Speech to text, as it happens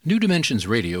New Dimensions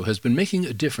Radio has been making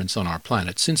a difference on our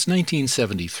planet since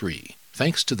 1973,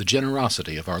 thanks to the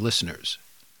generosity of our listeners.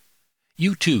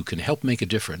 You too can help make a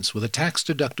difference with a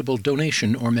tax-deductible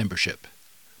donation or membership.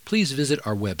 Please visit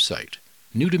our website,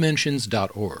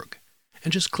 newdimensions.org,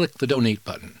 and just click the Donate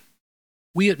button.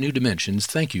 We at New Dimensions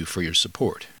thank you for your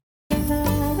support.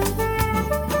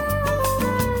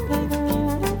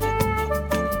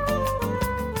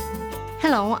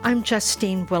 Hello, I'm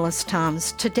Justine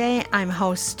Willis-Toms. Today I'm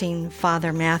hosting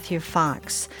Father Matthew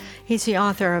Fox. He's the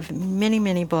author of many,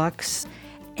 many books,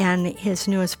 and his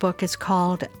newest book is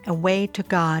called A Way to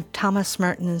God, Thomas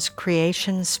Merton's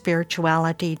Creation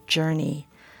Spirituality Journey.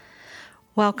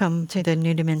 Welcome to the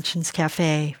New Dimensions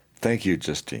Cafe. Thank you,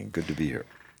 Justine. Good to be here.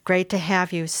 Great to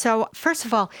have you. So, first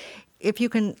of all, if you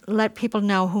can let people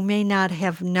know who may not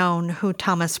have known who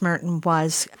Thomas Merton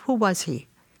was, who was he?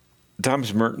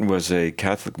 Thomas Merton was a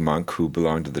Catholic monk who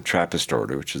belonged to the Trappist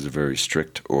order, which is a very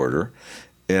strict order,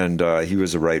 and he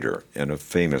was a writer, and a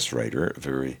famous writer, a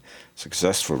very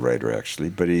successful writer, actually,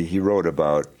 but he wrote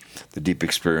about the deep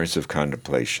experience of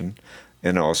contemplation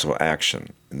and also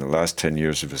action. In the last 10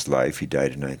 years of his life, he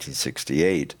died in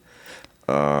 1968,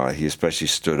 he especially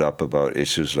stood up about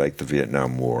issues like the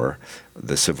Vietnam War,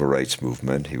 the Civil Rights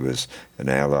Movement. He was an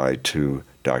ally to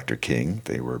Dr. King.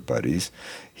 They were buddies.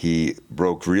 He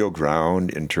broke real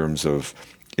ground in terms of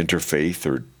interfaith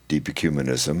or deep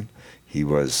ecumenism. He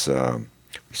was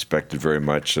respected very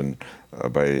much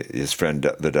by his friend,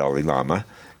 the Dalai Lama,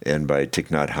 and by Thich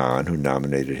Nhat Hanh, who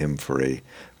nominated him for a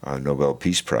Nobel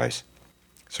Peace Prize.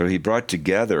 So he brought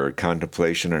together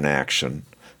contemplation and action,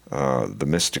 the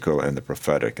mystical and the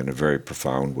prophetic, in a very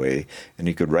profound way, and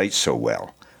he could write so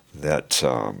well that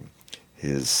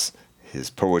his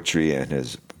poetry and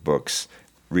his books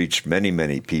reached many,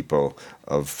 many people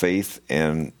of faith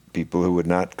and people who would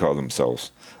not call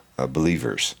themselves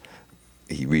believers.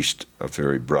 He reached a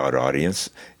very broad audience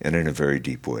and in a very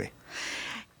deep way.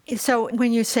 So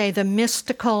when you say the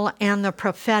mystical and the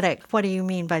prophetic, what do you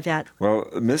mean by that? Well,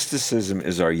 mysticism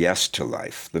is our yes to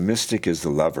life. The mystic is the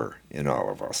lover in all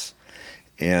of us.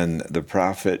 And the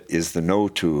prophet is the no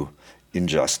to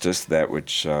injustice, that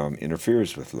which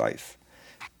interferes with life.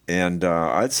 And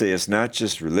I'd say it's not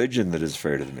just religion that is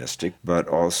afraid of the mystic, but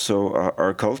also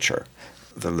our culture.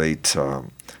 The late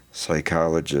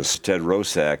psychologist Ted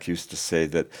Roszak used to say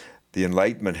that the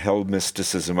Enlightenment held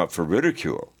mysticism up for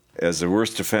ridicule as the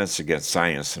worst offense against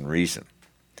science and reason.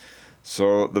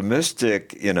 So the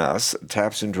mystic in us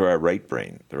taps into our right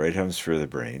brain, the right hemisphere of the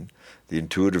brain, the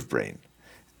intuitive brain.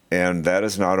 And that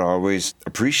is not always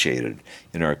appreciated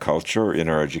in our culture, in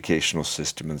our educational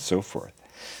system, and so forth.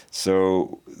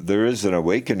 So there is an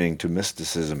awakening to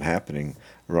mysticism happening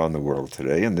around the world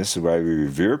today, and this is why we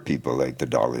revere people like the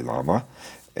Dalai Lama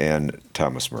and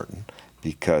Thomas Merton,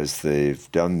 because they've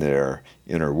done their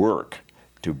inner work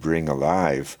to bring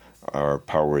alive our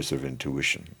powers of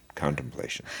intuition,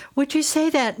 contemplation. Would you say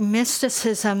that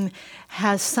mysticism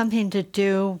has something to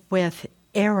do with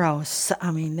eros?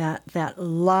 I mean, that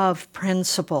love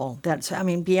principle, that's, I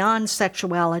mean, beyond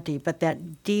sexuality, but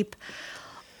that deep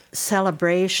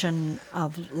celebration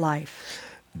of life.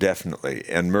 Definitely.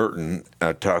 And Merton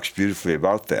talks beautifully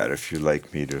about that, if you'd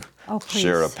like me to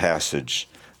share a passage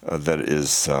that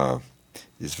is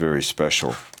very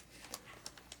special.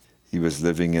 He was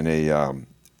living in a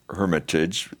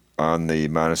hermitage on the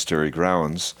monastery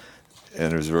grounds,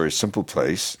 and it was a very simple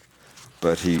place,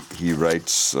 but he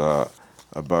writes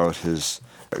about his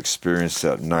experience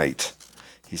that night.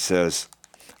 He says,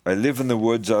 "I live in the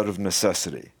woods out of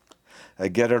necessity. I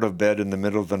get out of bed in the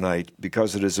middle of the night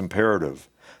because it is imperative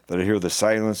that I hear the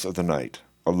silence of the night,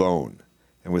 alone,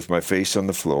 and with my face on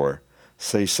the floor,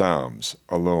 say psalms,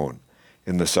 alone,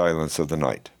 in the silence of the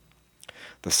night.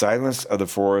 The silence of the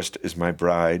forest is my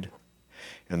bride,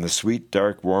 and the sweet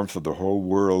dark warmth of the whole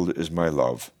world is my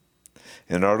love.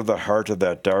 And out of the heart of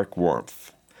that dark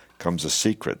warmth comes a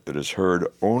secret that is heard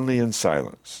only in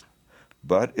silence,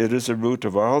 but it is the root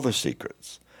of all the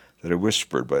secrets that are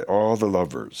whispered by all the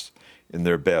lovers in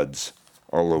their beds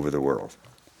all over the world."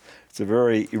 It's a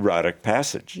very erotic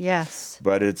passage. Yes.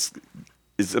 But it's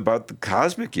about the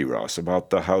cosmic eros,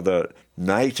 about how the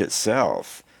night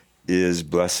itself is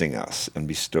blessing us and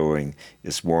bestowing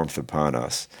its warmth upon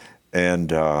us.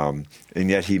 And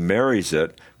yet he marries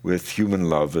it with human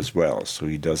love as well. So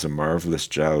he does a marvelous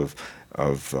job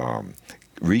of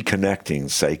reconnecting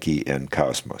psyche and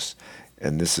cosmos.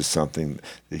 And this is something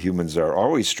that humans are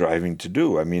always striving to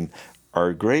do. I mean,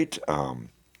 our great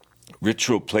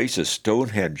ritual places,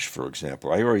 Stonehenge, for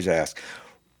example, I always ask,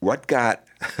 what got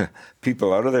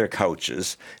people out of their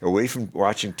couches, away from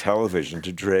watching television,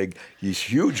 to drag these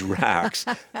huge rocks,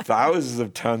 thousands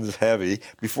of tons heavy,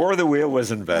 before the wheel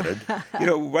was invented?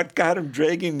 What got them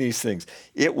dragging these things?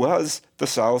 It was the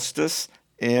solstice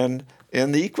and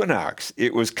the equinox.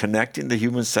 It was connecting the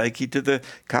human psyche to the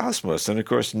cosmos. And, of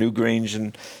course, New Grange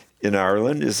in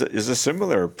Ireland is a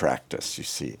similar practice, you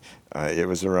see. It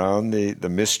was around the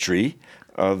mystery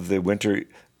of the winter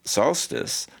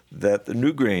solstice that the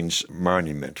New Grange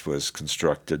monument was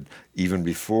constructed, even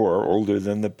before, older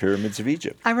than the pyramids of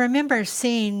Egypt. I remember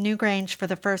seeing New Grange for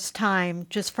the first time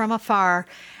just from afar,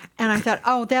 and I thought,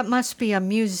 oh, that must be a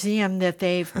museum that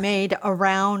they've made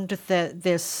around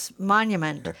this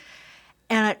monument.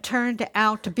 And it turned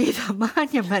out to be the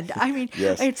monument. I mean,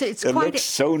 yes. It's it quite... looks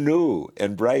so new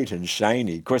and bright and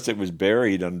shiny. Of course, it was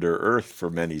buried under earth for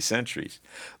many centuries.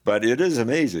 But it is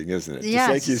amazing, isn't it? Yes. Just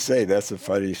like you say, that's a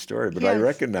funny story. But yes. I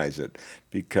recognize it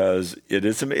because it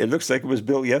looks like it was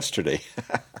built yesterday.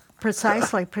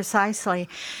 Precisely.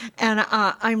 And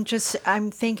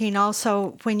I'm thinking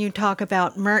also, when you talk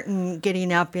about Merton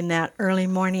getting up in that early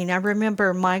morning, I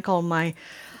remember Michael, my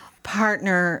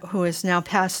partner who is now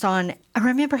passed on, I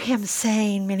remember him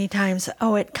saying many times,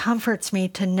 oh, it comforts me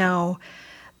to know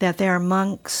that there are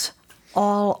monks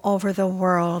all over the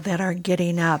world that are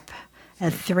getting up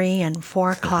at 3 and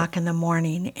 4 o'clock in the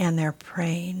morning and they're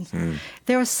praying.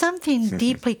 There was something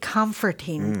deeply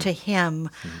comforting to him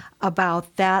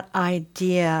about that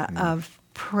idea of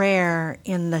prayer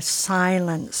in the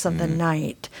silence of the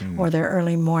night or the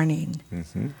early morning.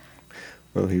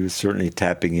 Well, he was certainly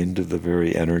tapping into the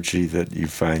very energy that you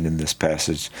find in this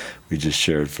passage we just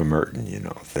shared from Merton,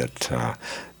 that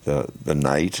the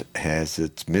night has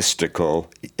its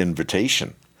mystical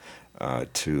invitation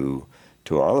to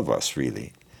all of us,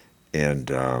 really. And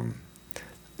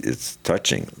it's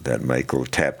touching that Michael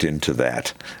tapped into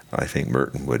that. I think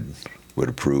Merton would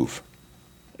approve.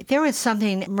 There was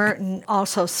something Merton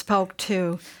also spoke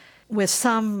to with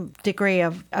some degree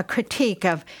of a critique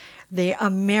of the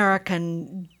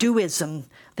American doism,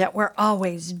 that we're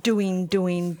always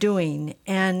doing.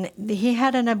 And he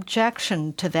had an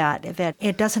objection to that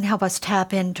it doesn't help us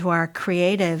tap into our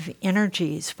creative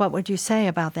energies. What would you say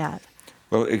about that?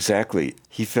 Well, exactly.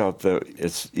 He felt that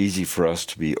it's easy for us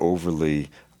to be overly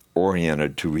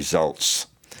oriented to results,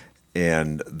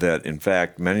 and that, in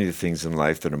fact, many of the things in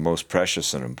life that are most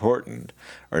precious and important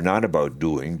are not about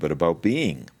doing, but about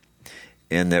being.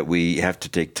 And that we have to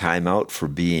take time out for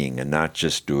being and not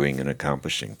just doing and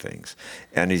accomplishing things.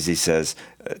 And as he says,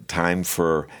 time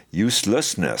for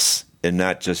uselessness and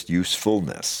not just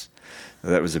usefulness.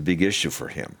 That was a big issue for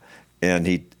him. And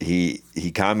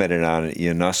he commented on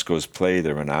Ionesco's play,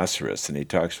 The Rhinoceros, and he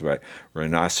talks about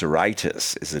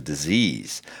rhinoceritis as a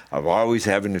disease of always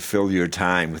having to fill your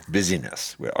time with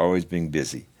busyness. We're always being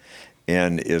busy.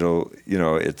 And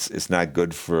it's not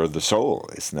good for the soul.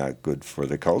 It's not good for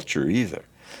the culture either.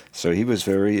 So he was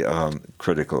very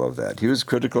critical of that. He was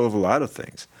critical of a lot of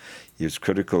things. He was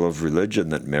critical of religion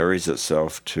that marries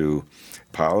itself to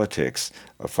politics,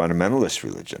 a fundamentalist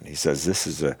religion. He says this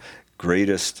is the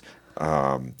greatest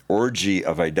orgy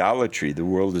of idolatry the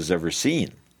world has ever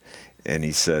seen. And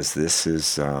he says this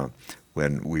is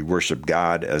when we worship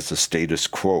God as the status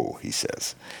quo, he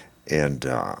says. And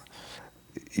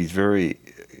he's very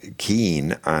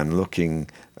keen on looking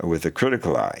with a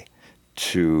critical eye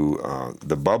to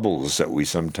the bubbles that we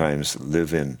sometimes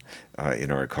live in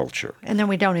our culture. And then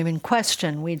we don't even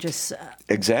question, we just...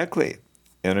 Exactly.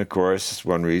 And of course, it's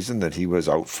one reason that he was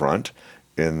out front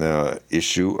in the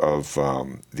issue of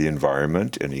the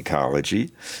environment and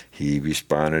ecology. He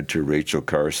responded to Rachel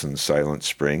Carson's Silent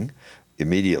Spring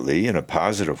immediately in a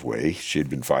positive way. She had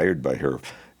been fired by her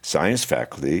science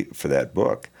faculty for that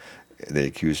book. They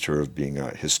accused her of being a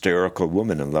hysterical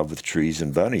woman in love with trees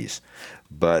and bunnies.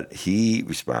 But he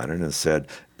responded and said,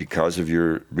 because of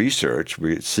your research,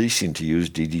 we're ceasing to use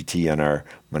DDT on our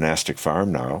monastic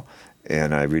farm now,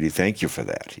 and I really thank you for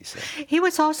that, he said. He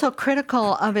was also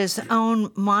critical of his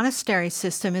own monastery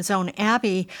system, his own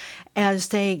abbey, as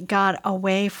they got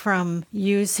away from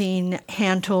using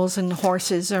hand tools and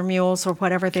horses or mules or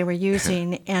whatever they were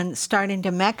using and starting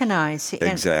to mechanize.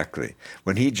 Exactly.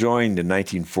 When he joined in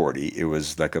 1940, it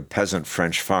was like a peasant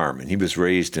French farm, and he was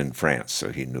raised in France, so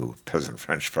he knew peasant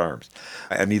French farms,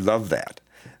 and he loved that.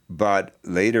 But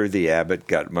later the abbot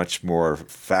got much more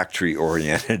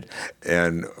factory-oriented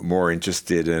and more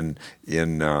interested in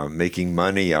making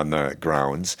money on the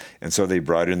grounds. And so they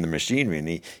brought in the machinery. And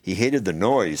he hated the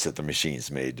noise that the machines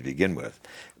made to begin with.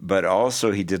 But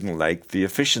also he didn't like the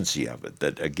efficiency of it.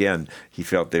 That, again, he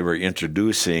felt they were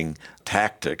introducing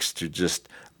tactics to just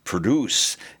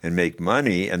produce and make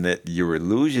money, and that you were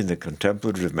losing the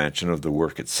contemplative dimension of the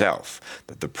work itself,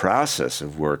 that the process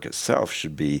of work itself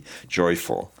should be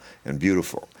joyful and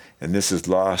beautiful. And this is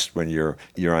lost when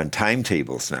you're on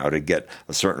timetables now to get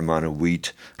a certain amount of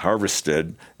wheat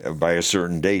harvested by a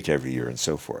certain date every year and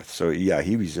so forth. So, yeah,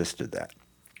 he resisted that.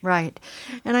 Right.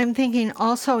 And I'm thinking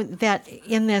also that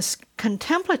in this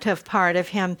contemplative part of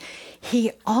him,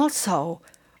 he also,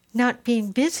 not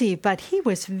being busy, but he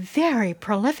was very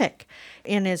prolific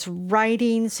in his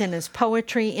writings, in his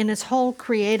poetry, in his whole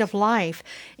creative life.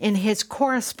 In his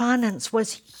correspondence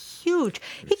was huge.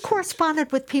 He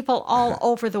corresponded with people all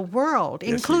over the world,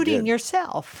 Yes, including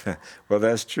yourself. Well,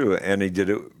 that's true. And he did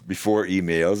it before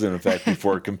emails and, in fact,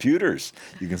 before computers.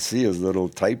 You can see his little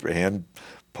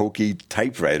hand-pokey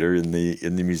typewriter in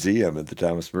the museum at the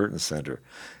Thomas Merton Center.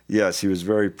 Yes, he was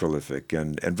very prolific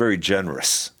and very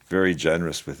generous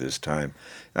with his time.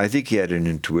 I think he had an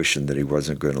intuition that he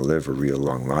wasn't going to live a real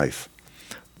long life.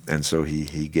 And so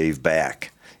he gave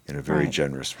back in a very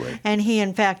generous way. And he,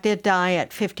 in fact, did die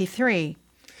at 53.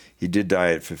 He did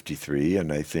die at 53,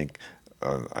 and I think,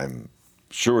 I'm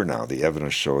sure now the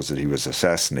evidence shows that he was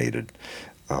assassinated.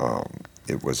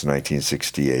 It was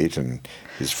 1968, and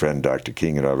his friend Dr.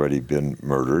 King had already been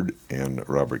murdered, and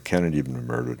Robert Kennedy had been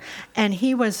murdered. And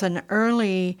he was an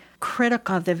early critic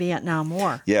of the Vietnam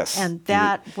War. Yes. And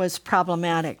that was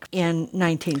problematic in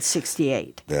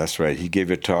 1968. That's right. He gave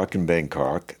a talk in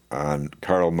Bangkok on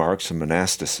Karl Marx and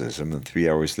monasticism, and 3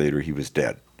 hours later he was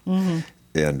dead. Mm-hmm.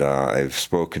 And I've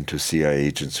spoken to CIA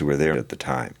agents who were there at the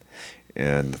time.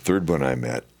 And the third one I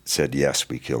met said, yes,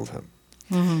 we killed him.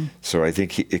 Mm-hmm. So I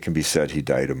think it can be said he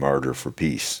died a martyr for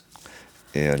peace.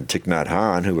 And Thich Nhat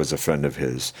Hanh, who was a friend of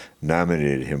his,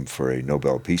 nominated him for a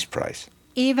Nobel Peace Prize.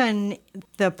 Even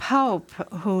the Pope,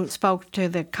 who spoke to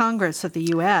the Congress of the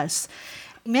U.S.,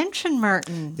 mentioned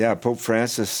Merton. Yeah, Pope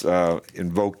Francis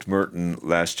invoked Merton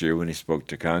last year when he spoke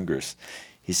to Congress.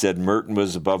 He said, Merton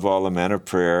was above all a man of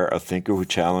prayer, a thinker who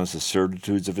challenged the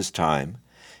certitudes of his time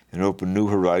and opened new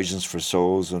horizons for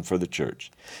souls and for the church.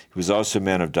 He was also a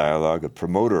man of dialogue, a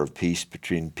promoter of peace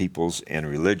between peoples and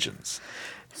religions.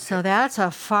 So that's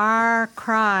a far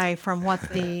cry from what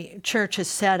the church has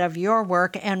said of your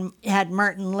work, and had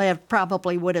Merton lived,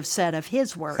 probably would have said of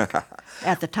his work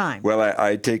at the time. Well,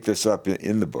 I take this up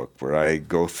in the book, where I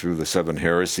go through the 7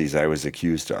 heresies I was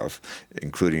accused of,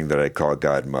 including that I call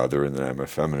God Mother and that I'm a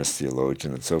feminist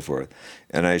theologian and so forth.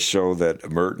 And I show that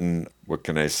Merton, what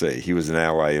can I say, he was an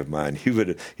ally of mine. He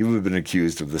would have been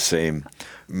accused of the same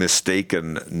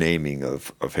mistaken naming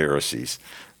of heresies.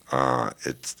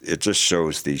 It just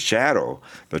shows the shadow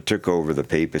that took over the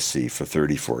papacy for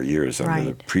 34 years under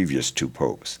the previous 2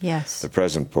 popes. Yes. The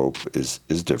present pope is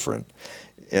different.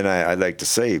 And I'd like to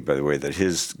say, by the way, that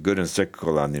his good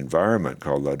encyclical on the environment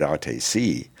called Laudate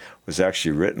Si was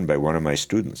actually written by one of my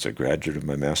students, a graduate of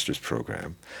my master's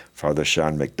program, Father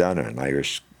Sean McDonough, an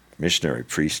Irish missionary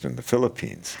priest in the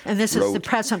Philippines. And this is the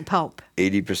present pope.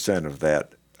 80% of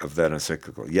that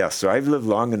encyclical. Yes, so I've lived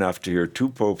long enough to hear 2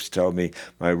 popes tell me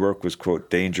my work was,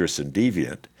 quote, dangerous and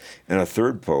deviant, and a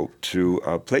third pope to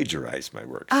plagiarize my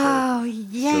work. Oh,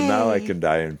 yay. So now I can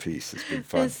die in peace. It's been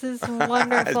fun. This is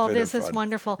wonderful. This is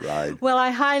wonderful. Ride. Well,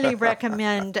 I highly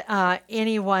recommend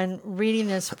anyone reading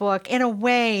this book in a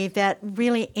way that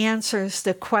really answers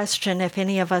the question, if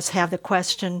any of us have the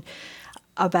question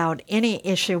about any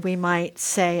issue we might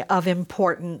say of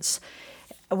importance.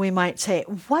 We might say,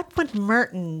 what would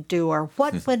Merton do, or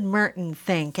what would Merton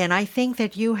think? And I think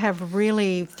that you have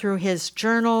really, through his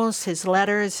journals, his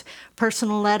letters,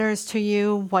 personal letters to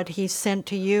you, what he sent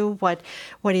to you, what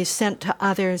he sent to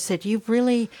others, that you've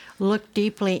really looked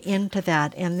deeply into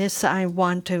that. And this, I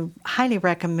want to highly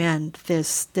recommend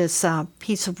this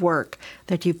piece of work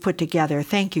that you've put together.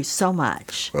 Thank you so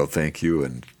much. Well, thank you.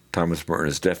 And Thomas Merton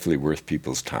is definitely worth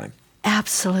people's time.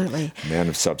 Absolutely. Man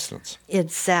of substance.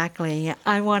 Exactly.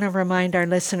 I want to remind our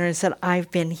listeners that I've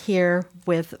been here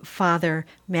with Father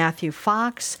Matthew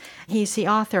Fox. He's the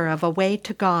author of A Way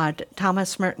to God,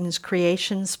 Thomas Merton's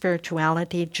Creation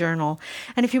Spirituality Journal.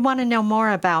 And if you want to know more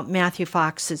about Matthew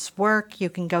Fox's work, you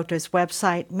can go to his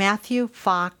website,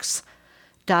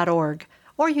 matthewfox.org,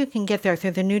 or you can get there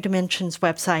through the New Dimensions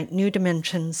website,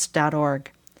 newdimensions.org.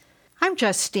 I'm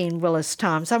Justine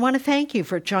Willis-Toms. I want to thank you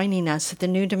for joining us at the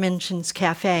New Dimensions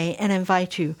Cafe and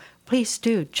invite you, please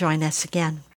do join us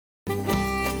again.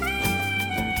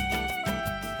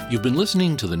 You've been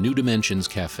listening to the New Dimensions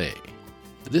Cafe.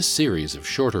 This series of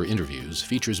shorter interviews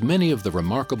features many of the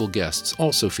remarkable guests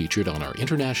also featured on our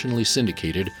internationally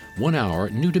syndicated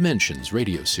 1-hour New Dimensions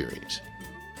radio series.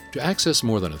 To access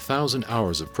more than 1,000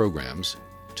 hours of programs,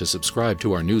 to subscribe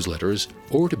to our newsletters,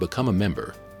 or to become a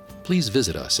member, please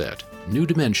visit us at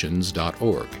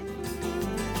newdimensions.org.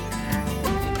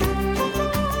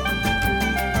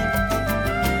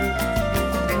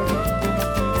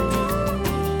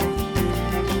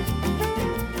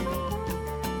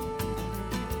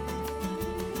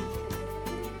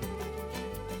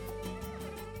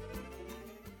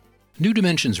 New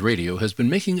Dimensions Radio has been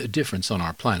making a difference on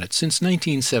our planet since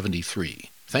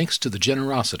 1973, thanks to the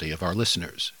generosity of our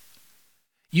listeners.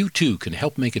 You too can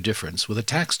help make a difference with a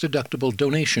tax-deductible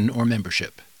donation or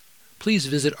membership. Please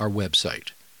visit our website,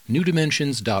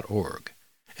 newdimensions.org,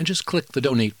 and just click the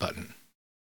Donate button.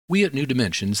 We at New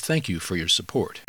Dimensions thank you for your support.